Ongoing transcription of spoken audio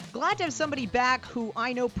glad to have somebody back who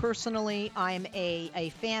I know personally I'm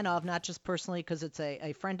a fan of, not just personally because it's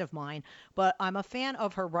a friend of mine, but I'm a fan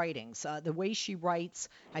of her writings. The way she writes,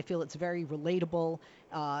 I feel it's very relatable.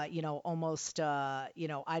 Almost,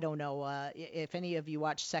 I don't know if any of you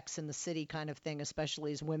watch Sex in the City kind of thing,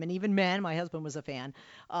 especially as women, even men. My husband was a fan.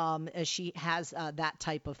 As she has that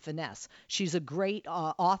type of finesse. She's a great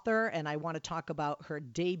author, and I want to talk about her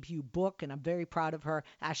debut book, and I'm very proud of her.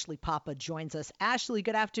 Ashley Papa joins us. Ashley,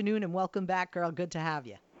 good afternoon, and welcome back, girl. Good to have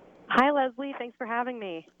you. Hi, Leslie. Thanks for having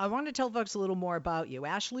me. I want to tell folks a little more about you.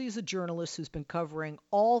 Ashley is a journalist who's been covering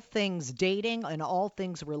all things dating and all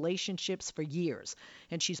things relationships for years.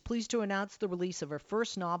 And she's pleased to announce the release of her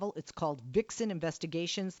first novel. It's called Vixen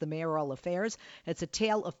Investigations, The Mayoral Affairs. It's a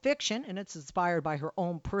tale of fiction, and it's inspired by her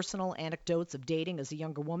own personal anecdotes of dating as a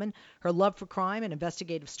younger woman, her love for crime and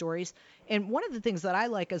investigative stories. And one of the things that I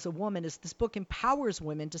like as a woman is this book empowers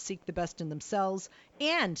women to seek the best in themselves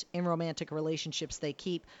and in romantic relationships they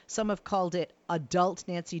keep. Some have called it adult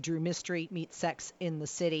Nancy Drew mystery meets Sex in the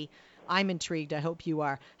City. I'm intrigued. I hope you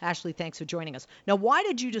are. Ashley, thanks for joining us. Now, why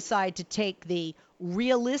did you decide to take the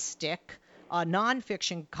realistic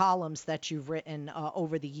nonfiction columns that you've written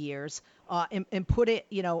over the years and put it,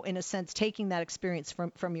 in a sense, taking that experience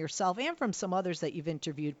from yourself and from some others that you've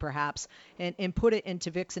interviewed perhaps, and put it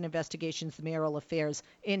into Vixen Investigations, The Mayoral Affairs,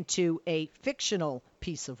 into a fictional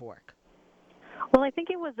piece of work? Well, I think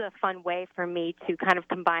it was a fun way for me to kind of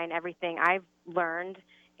combine everything I've learned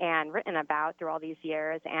and written about through all these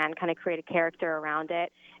years and kind of create a character around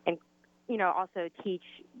it and, also teach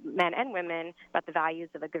men and women about the values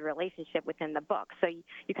of a good relationship within the book. So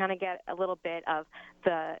you kind of get a little bit of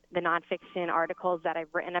the nonfiction articles that I've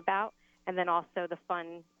written about and then also the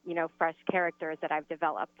fun, fresh characters that I've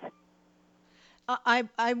developed. I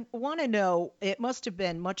want to know, it must have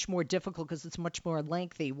been much more difficult because it's much more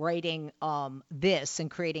lengthy writing this and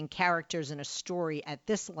creating characters in a story at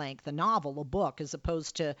this length, a novel, a book, as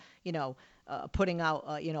opposed to, putting out,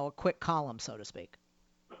 a quick column, so to speak.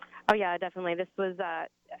 Oh, yeah, definitely. This was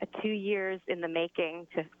 2 years in the making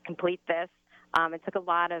to complete this. It took a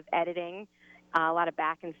lot of editing, a lot of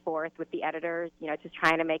back and forth with the editors, just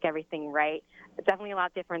trying to make everything right. It's definitely a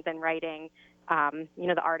lot different than writing,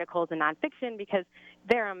 the articles in nonfiction because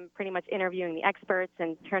there I'm pretty much interviewing the experts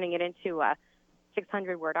and turning it into a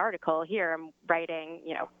 600-word article. Here I'm writing,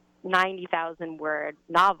 90,000-word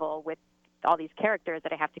novel with all these characters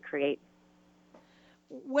that I have to create.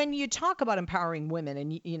 When you talk about empowering women,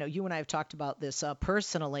 and you and I have talked about this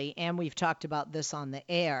personally, and we've talked about this on the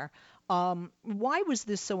air, why was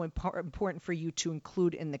this so important for you to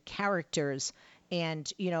include in the characters?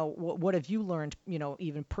 And what have you learned,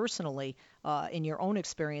 even personally, in your own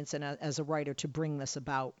experience and as a writer, to bring this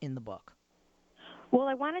about in the book? Well,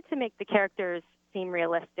 I wanted to make the characters seem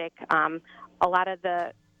realistic. A lot of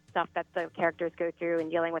the stuff that the characters go through in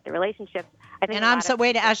dealing with the relationships.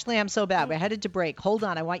 Ashley, I'm so bad. We're headed to break. Hold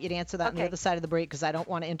on. I want you to answer that on the other side of the break because I don't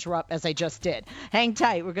want to interrupt as I just did. Hang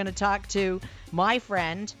tight. We're going to talk to my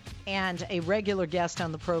friend and a regular guest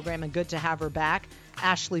on the program, and good to have her back,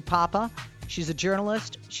 Ashley Papa. She's a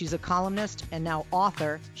journalist, she's a columnist, and now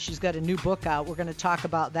author. She's got a new book out. We're going to talk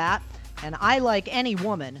about that. And I like any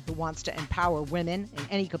woman who wants to empower women in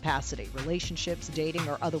any capacity, relationships, dating,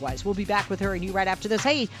 or otherwise. We'll be back with her and you right after this.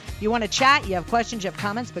 Hey, you want to chat? You have questions? You have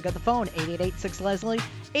comments? Pick up the phone, 888-6-LESLIE,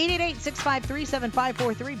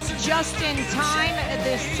 888-653-7543. Just in time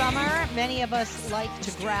this summer, many of us like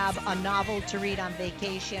to grab a novel to read on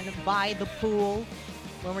vacation, by the pool,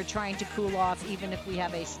 when we're trying to cool off, even if we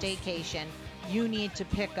have a staycation. You need to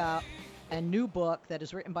pick up a new book that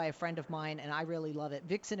is written by a friend of mine, and I really love it.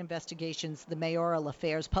 Vixen Investigations, The Mayoral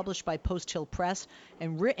Affairs, published by Post Hill Press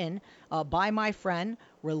and written by my friend,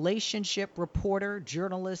 relationship reporter,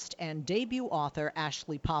 journalist, and debut author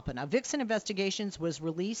Ashley Papa. Now, Vixen Investigations was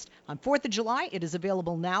released on 4th of July. It is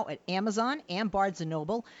available now at Amazon and Barnes &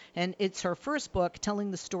 Noble, and it's her first book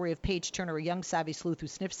telling the story of Paige Turner, a young savvy sleuth who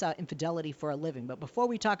sniffs out infidelity for a living. But before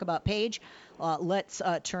we talk about Paige, let's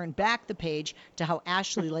turn back the page to how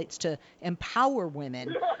Ashley likes to empower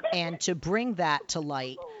women and to bring that to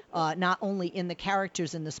light, not only in the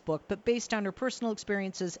characters in this book, but based on her personal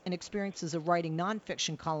experiences and experiences of writing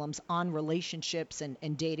nonfiction columns on relationships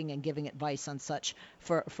and dating and giving advice on such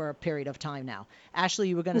for a period of time now. Ashley,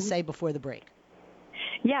 you were going to say before the break.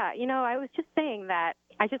 Yeah, I was just saying that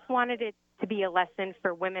I just wanted it to be a lesson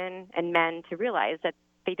for women and men to realize that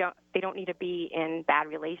they don't need to be in bad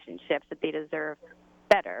relationships, that they deserve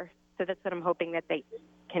better. So that's what I'm hoping that they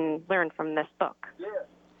can learn from this book.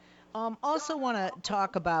 Also want to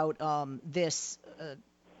talk about this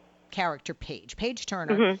character, Paige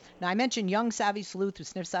Turner. Mm-hmm. Now, I mentioned young, savvy sleuth who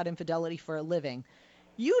sniffs out infidelity for a living.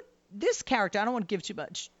 This character, I don't want to give too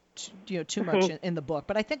much, too much in the book,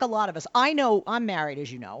 but I think a lot of us, I know I'm married,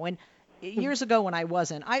 as you know, and years ago when I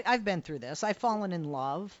wasn't, I've been through this. I've fallen in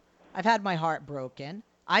love. I've had my heart broken.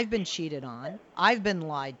 I've been cheated on. I've been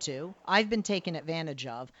lied to. I've been taken advantage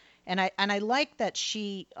of. And I like that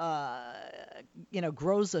she,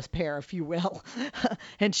 grows a pair, if you will,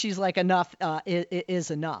 and she's like, enough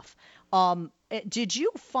is enough. Did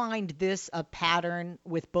you find this a pattern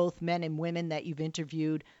with both men and women that you've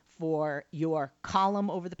interviewed for your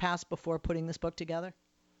column over the past before putting this book together?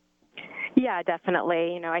 Yeah,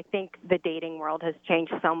 definitely. I think the dating world has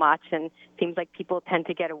changed so much, and it seems like people tend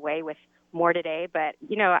to get away with more today. But,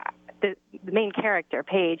 the main character,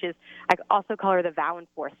 Paige, I also call her the vow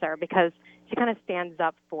enforcer because she kind of stands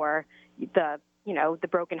up for the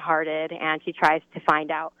brokenhearted, and she tries to find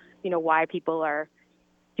out, why people are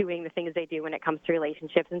doing the things they do when it comes to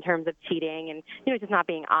relationships in terms of cheating and, just not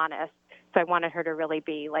being honest. So I wanted her to really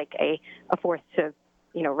be like a force to,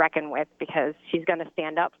 reckon with, because she's going to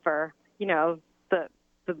stand up for, the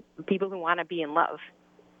people who want to be in love.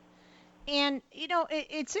 And,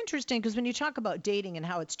 it's interesting because when you talk about dating and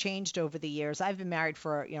how it's changed over the years, I've been married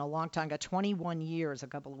for, a long time. Got 21 years a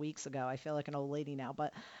couple of weeks ago. I feel like an old lady now.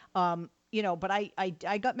 But, but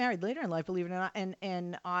I got married later in life, believe it or not.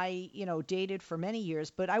 And I, dated for many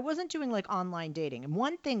years. But I wasn't doing like online dating. And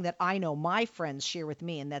one thing that I know my friends share with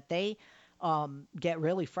me and that they get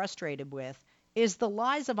really frustrated with is the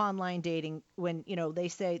lies of online dating when, they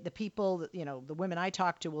say the people, the women I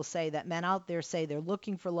talk to will say that men out there say they're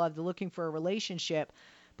looking for love, they're looking for a relationship.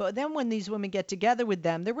 But then when these women get together with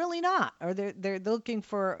them, they're really not, or they're looking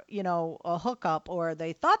for, a hookup, or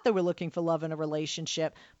they thought they were looking for love in a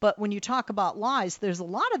relationship. But when you talk about lies, there's a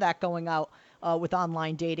lot of that going out with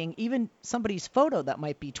online dating, even somebody's photo that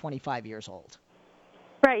might be 25 years old.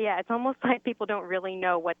 Right, yeah. It's almost like people don't really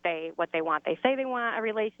know what they want. They say they want a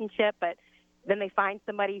relationship, but then they find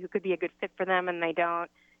somebody who could be a good fit for them, and they don't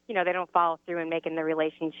follow through in making the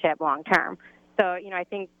relationship long term. So, I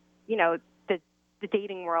think, the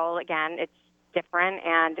dating world, again, it's different,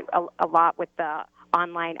 and a lot with the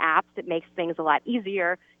online apps, it makes things a lot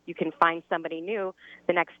easier. You can find somebody new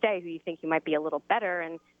the next day who you think you might be a little better,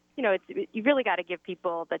 and you really got to give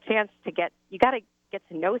people the chance to get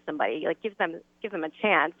to know somebody, like give them a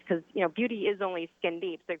chance, because beauty is only skin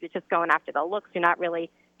deep. So if you're just going after the looks, you're not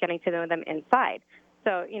really getting to know them inside.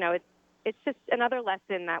 So it's just another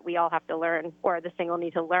lesson that we all have to learn, or the single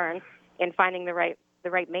need to learn, in finding the right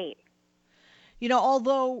mate.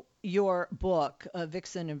 Although your book,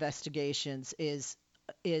 Vixen Investigations, is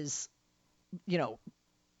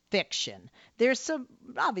fiction, there's some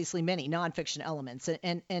obviously many nonfiction elements,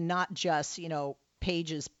 and not just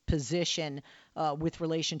Paige's position with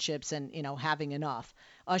relationships and having enough.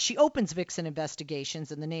 She opens Vixen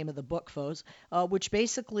Investigations in the name of the book, foes, which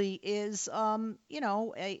basically is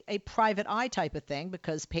a private eye type of thing,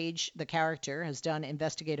 because Paige, the character, has done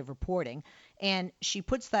investigative reporting, and she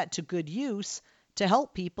puts that to good use to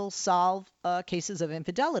help people solve cases of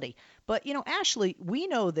infidelity. But, Ashley, we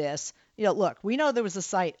know this. Look, we know there was a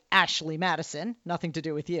site, Ashley Madison, nothing to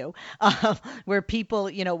do with you, where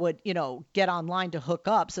people, would, get online to hook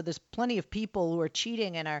up. So there's plenty of people who are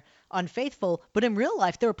cheating and are unfaithful. But in real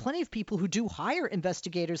life, there are plenty of people who do hire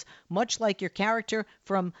investigators, much like your character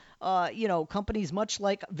from, companies much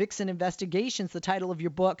like Vixen Investigations, the title of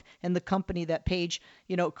your book, and the company that Paige,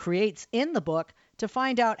 creates in the book, to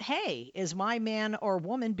find out, hey, is my man or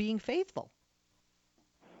woman being faithful?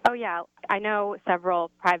 Oh, yeah. I know several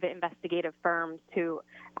private investigative firms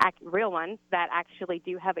real ones, that actually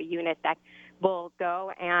do have a unit that will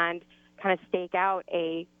go and kind of stake out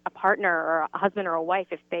a partner or a husband or a wife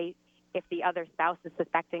if the other spouse is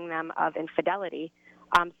suspecting them of infidelity.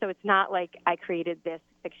 So it's not like I created this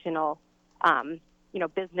fictional,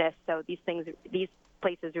 business. So these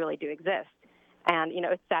places really do exist. And,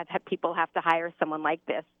 it's sad that people have to hire someone like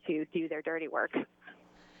this to do their dirty work.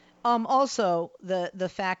 Also, the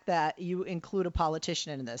fact that you include a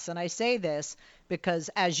politician in this. And I say this because,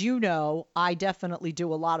 as you know, I definitely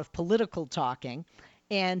do a lot of political talking.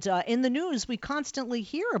 And in the news, we constantly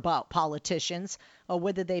hear about politicians,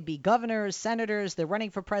 whether they be governors, senators, they're running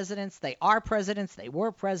for presidents, they are presidents, they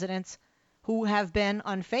were presidents, who have been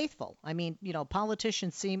unfaithful. I mean,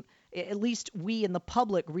 politicians seem, at least we in the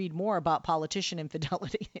public read more about politician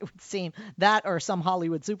infidelity, it would seem, that or some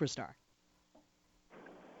Hollywood superstar.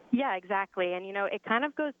 Yeah, exactly. And, it kind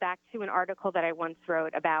of goes back to an article that I once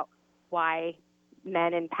wrote about why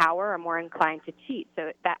men in power are more inclined to cheat.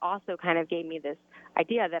 So that also kind of gave me this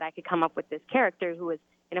idea that I could come up with this character who was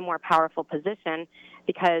in a more powerful position,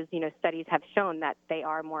 because, studies have shown that they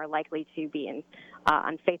are more likely to be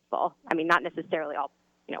unfaithful. I mean, not necessarily all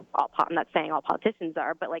I'm not saying all politicians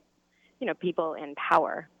are, but like, people in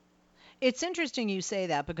power. It's interesting you say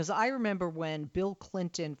that because I remember when Bill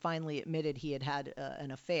Clinton finally admitted he had had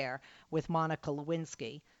an affair with Monica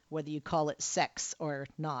Lewinsky, whether you call it sex or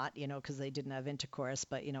not, because they didn't have intercourse,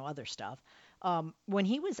 but, other stuff. When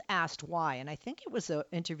he was asked why, and I think it was an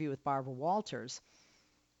interview with Barbara Walters,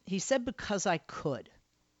 he said, because I could.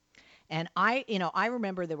 And I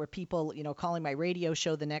remember there were people, calling my radio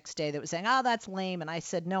show the next day that was saying, oh, that's lame. And I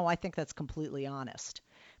said, no, I think that's completely honest.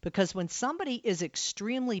 Because when somebody is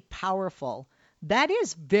extremely powerful, that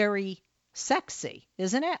is very sexy,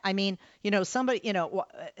 isn't it? I mean, somebody,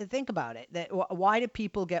 think about it. Why do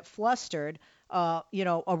people get flustered,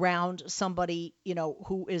 around somebody,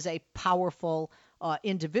 who is a powerful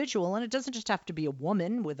individual? And it doesn't just have to be a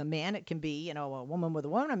woman with a man. It can be, a woman with a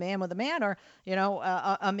woman, a man with a man, or,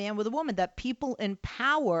 a man with a woman. That people in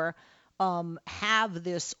power have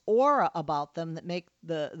this aura about them that make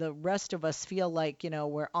the rest of us feel like,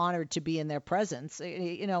 we're honored to be in their presence.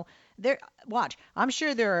 Watch, I'm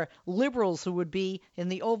sure there are liberals who would be in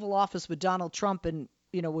the Oval Office with Donald Trump and,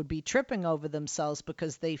 would be tripping over themselves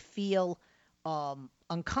because they feel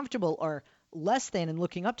uncomfortable or less than and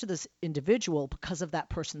looking up to this individual because of that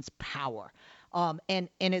person's power. And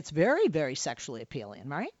it's very, very sexually appealing,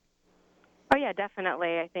 right? Oh, yeah,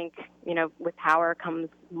 definitely. I think, with power comes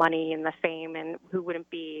money and the fame, and who wouldn't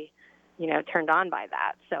be, turned on by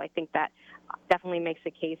that? So I think that definitely makes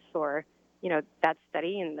a case for, that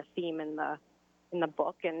study and the theme in the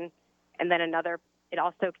book. And then it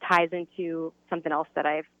also ties into something else that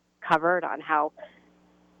I've covered on how,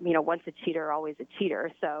 once a cheater, always a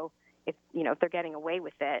cheater. So if they're getting away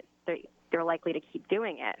with it, they're likely to keep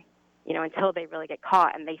doing it, until they really get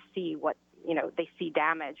caught and they see they see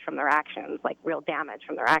damage from their actions, like real damage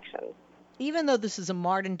from their actions. Even though this is a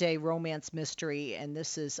modern day romance mystery and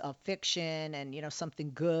this is a fiction and,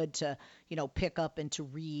 something good to, pick up and to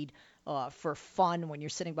read for fun when you're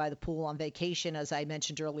sitting by the pool on vacation, as I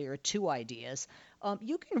mentioned earlier, 2 ideas,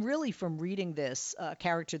 you can really, from reading this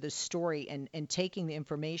character, this story, and taking the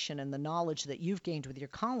information and the knowledge that you've gained with your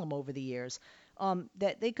column over the years,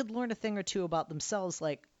 that they could learn a thing or two about themselves,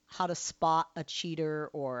 like how to spot a cheater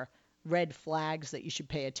or red flags that you should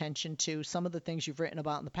pay attention to, some of the things you've written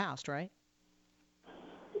about in the past, right?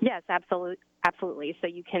 Yes, absolutely. So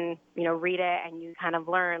you can, read it and you kind of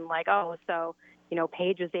learn like, oh, so,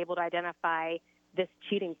 Paige was able to identify this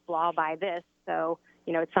cheating flaw by this. So,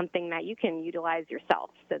 it's something that you can utilize yourself.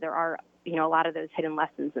 So there are, a lot of those hidden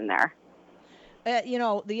lessons in there.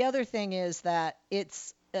 The other thing is that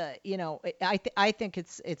it's, I think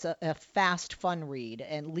it's a fast, fun read.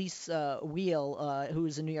 And Lisa Wheel,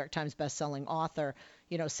 who's a New York Times bestselling author,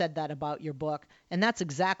 said that about your book. And that's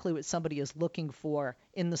exactly what somebody is looking for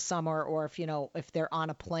in the summer, or if they're on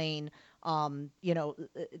a plane, they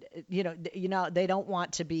don't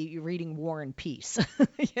want to be reading War and Peace,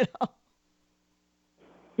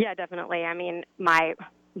 Yeah, definitely. I mean, my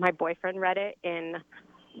boyfriend read it in,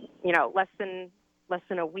 less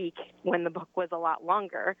than a week when the book was a lot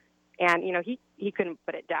longer, and he couldn't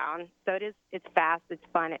put it down. So it's fast, it's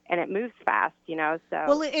fun, and it moves fast. So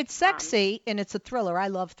well, it's sexy and it's a thriller. I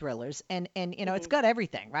love thrillers, and it's got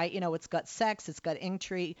everything, right? It's got sex, it's got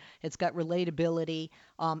intrigue, it's got relatability.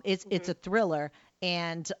 It's a thriller,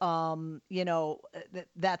 and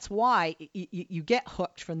that's why you get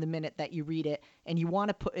hooked from the minute that you read it, and you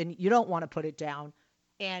don't want to put it down.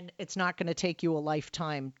 And it's not going to take you a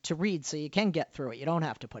lifetime to read, so you can get through it. You don't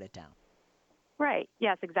have to put it down. Right.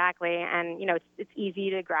 Yes, exactly. And, it's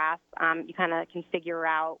easy to grasp. You kind of can figure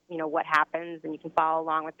out, what happens, and you can follow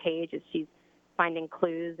along with Paige as she's finding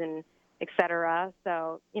clues and et cetera.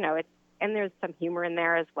 So, and there's some humor in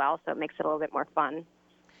there as well, so it makes it a little bit more fun.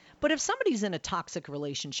 But if somebody's in a toxic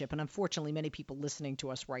relationship, and unfortunately many people listening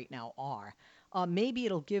to us right now are, maybe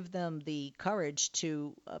it'll give them the courage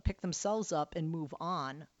to pick themselves up and move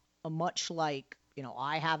on, much like,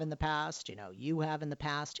 I have in the past, you have in the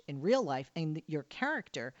past in real life, and your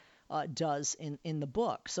character does in the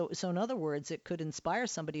book. So in other words, it could inspire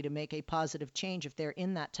somebody to make a positive change if they're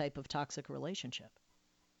in that type of toxic relationship.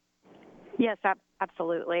 Yes,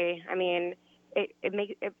 absolutely. I mean,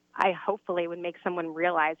 I hopefully would make someone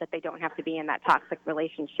realize that they don't have to be in that toxic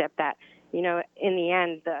relationship, that, in the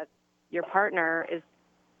end, your partner is,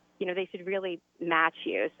 they should really match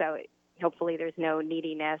you. So hopefully there's no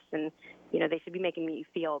neediness, and, they should be making you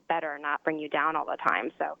feel better, not bring you down all the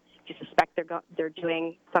time. So if you suspect they're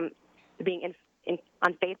doing being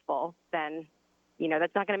unfaithful, then,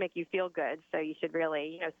 that's not going to make you feel good. So you should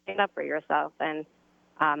really, stand up for yourself and,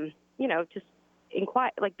 just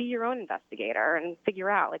be your own investigator and figure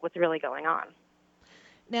out what's really going on.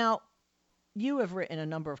 Now, You have written a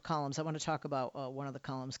number of columns. I want to talk about one of the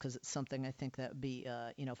columns because it's something I think that would be,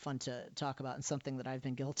 fun to talk about and something that I've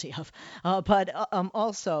been guilty of. But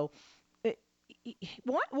also, uh,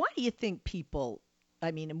 why do you think people,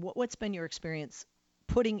 I mean, and what's been your experience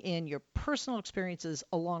putting in your personal experiences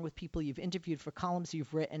along with people you've interviewed for columns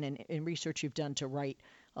you've written and research you've done to write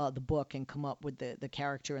the book and come up with the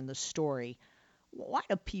character and the story? Why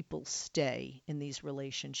do people stay in these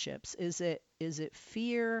relationships? Is it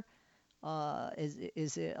fear?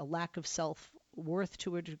 Is it a lack of self worth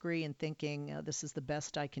to a degree and thinking this is the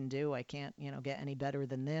best I can do? I can't get any better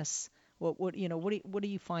than this. What do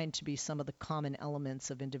you find to be some of the common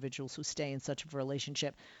elements of individuals who stay in such a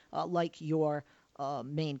relationship, like your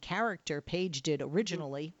main character Paige did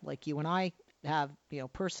originally, like you and I have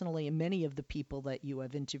personally, and many of the people that you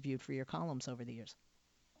have interviewed for your columns over the years?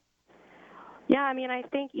 Yeah, I mean, I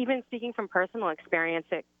think even speaking from personal experience,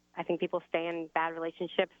 I think people stay in bad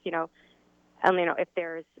relationships, if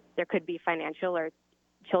there could be financial or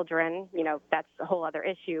children, that's a whole other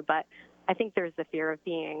issue. But I think there's the fear of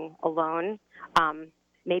being alone,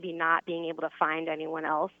 maybe not being able to find anyone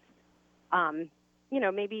else.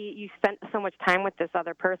 Maybe you spent so much time with this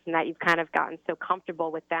other person that you've kind of gotten so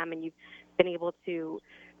comfortable with them, and you've been able to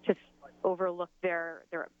just overlook their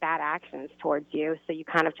bad actions towards you. So you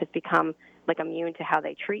kind of just become like immune to how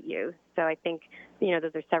they treat you. So I think,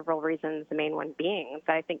 those are several reasons, the main one being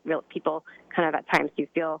that I think real people kind of at times do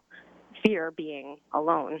feel fear being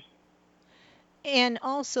alone. And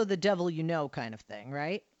also the devil you know kind of thing,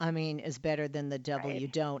 right? I mean, is better than the devil Right. you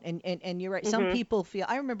don't. And you're right. Some Mhm. people feel.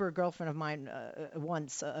 I remember a girlfriend of mine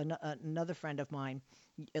once, another friend of mine,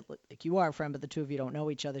 like you are a friend, but the two of you don't know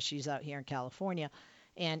each other. She's out here in California,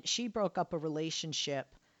 and she broke up a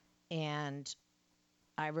relationship. And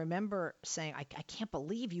I remember saying, I can't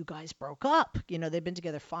believe you guys broke up. They've been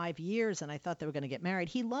together 5 years, and I thought they were going to get married.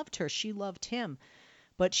 He loved her. She loved him.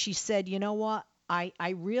 But she said, you know what?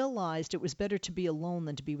 I realized it was better to be alone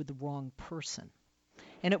than to be with the wrong person.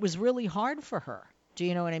 And it was really hard for her. Do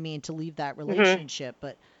you know what I mean? To leave that Mhm. relationship.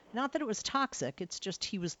 But not that it was toxic. It's just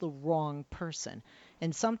he was the wrong person.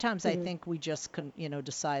 And sometimes I Mhm. think we just can,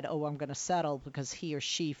 decide, oh, I'm going to settle because he or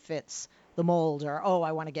she fits the mold, or oh,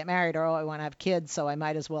 I want to get married, or oh, I want to have kids, so I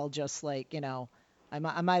might as well just I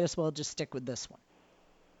might as well just stick with this one.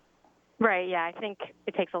 Right. Yeah. I think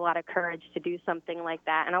it takes a lot of courage to do something like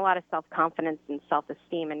that, and a lot of self-confidence and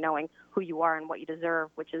self-esteem, and knowing who you are and what you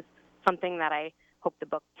deserve, which is something that I hope the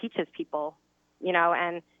book teaches people.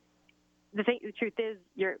 And the truth is,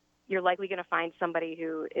 you're likely going to find somebody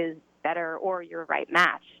who is better or your right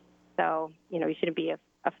match. So you shouldn't be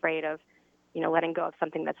afraid of letting go of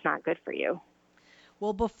something that's not good for you.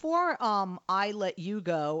 Well, before I let you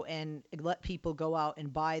go and let people go out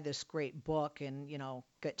and buy this great book and,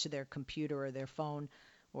 get to their computer or their phone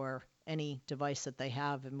or any device that they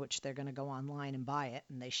have in which they're going to go online and buy it,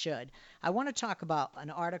 and they should, I want to talk about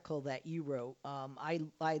an article that you wrote. I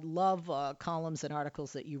love columns and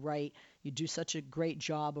articles that you write. You do such a great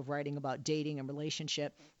job of writing about dating and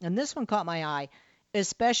relationship. And this one caught my eye,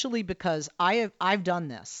 especially because I've done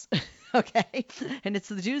this. Okay? And it's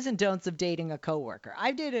the do's and don'ts of dating a coworker.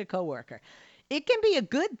 I've dated a coworker. It can be a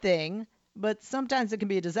good thing, but sometimes it can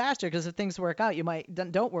be a disaster because if things work out,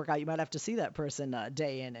 don't work out, you might have to see that person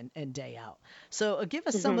day in and day out. So give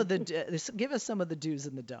us some Hmm. of the do's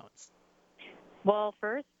and the don'ts. Well,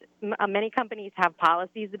 first, many companies have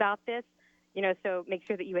policies about this. So make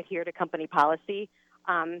sure that you adhere to company policy.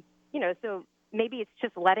 So maybe it's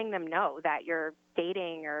just letting them know that you're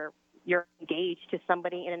dating or you're engaged to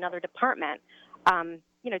somebody in another department.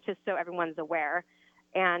 Just so everyone's aware.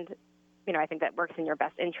 And I think that works in your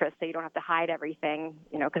best interest, so you don't have to hide everything.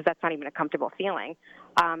 Because that's not even a comfortable feeling.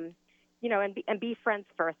 And be friends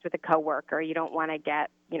first with a coworker. You don't want to get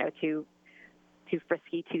too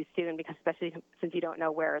frisky too soon, because especially since you don't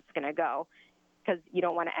know where it's going to go, because you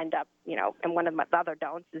don't want to end up, and one of the other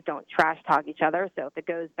don'ts is don't trash talk each other. So if it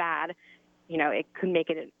goes bad, it could make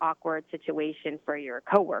it an awkward situation for your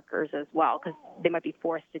coworkers as well, because they might be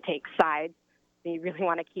forced to take sides. And you really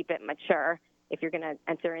want to keep it mature if you're going to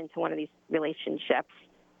enter into one of these relationships.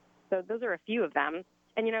 So those are a few of them.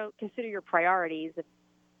 And, consider your priorities.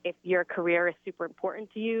 If your career is super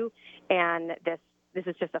important to you, and this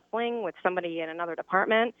is just a fling with somebody in another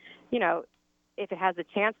department, if it has a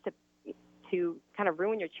chance to kind of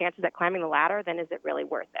ruin your chances at climbing the ladder, then is it really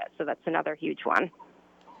worth it? So that's another huge one.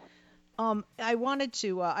 I wanted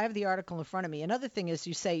to. I have the article in front of me. Another thing is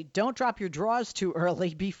you say don't drop your drawers too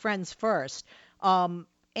early. Be friends first. And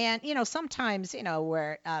sometimes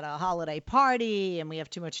we're at a holiday party and we have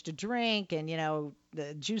too much to drink, and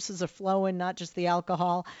the juices are flowing, not just the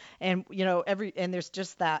alcohol, and there's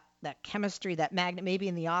just that. that chemistry, that magnet. Maybe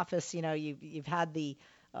in the office, you've had the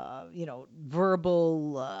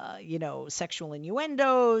verbal, sexual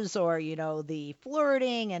innuendos, or, the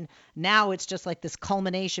flirting. And now it's just like this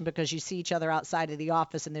culmination because you see each other outside of the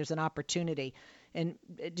office and there's an opportunity. And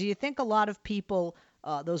do you think a lot of people,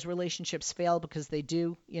 those relationships fail because they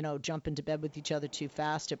do, jump into bed with each other too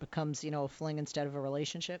fast? It becomes, a fling instead of a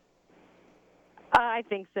relationship? I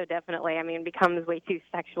think so, definitely. I mean, it becomes way too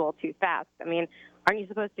sexual too fast. I mean, aren't you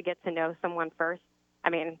supposed to get to know someone first? I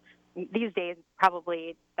mean, these days,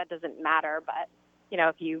 probably that doesn't matter, but,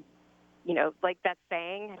 if you, like that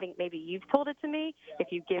saying, I think maybe you've told it to me,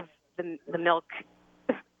 if you give the milk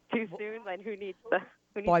too soon, then who needs the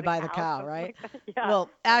Boy, buy the cow, right? Like yeah. Well,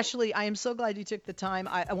 Ashley, I am so glad you took the time.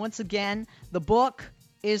 Once again, the book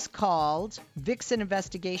is called Vixen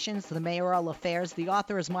Investigations, The Mayoral Affairs. The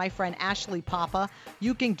author is my friend Ashley Papa.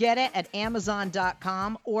 You can get it at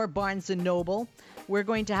Amazon.com or Barnes & Noble. We're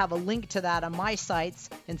going to have a link to that on my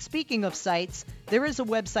sites. And speaking of sites, there is a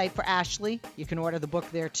website for Ashley. You can order the book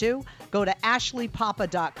there too. Go to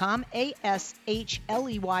ashleypapa.com,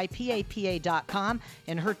 ASHLEYPAPA.com,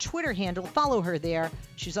 and her Twitter handle. Follow her there.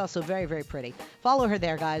 She's also very, very pretty. Follow her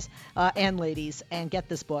there, guys and ladies, and get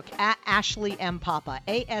this book at Ashley M. Papa,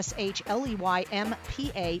 ASHLEYMPAPA.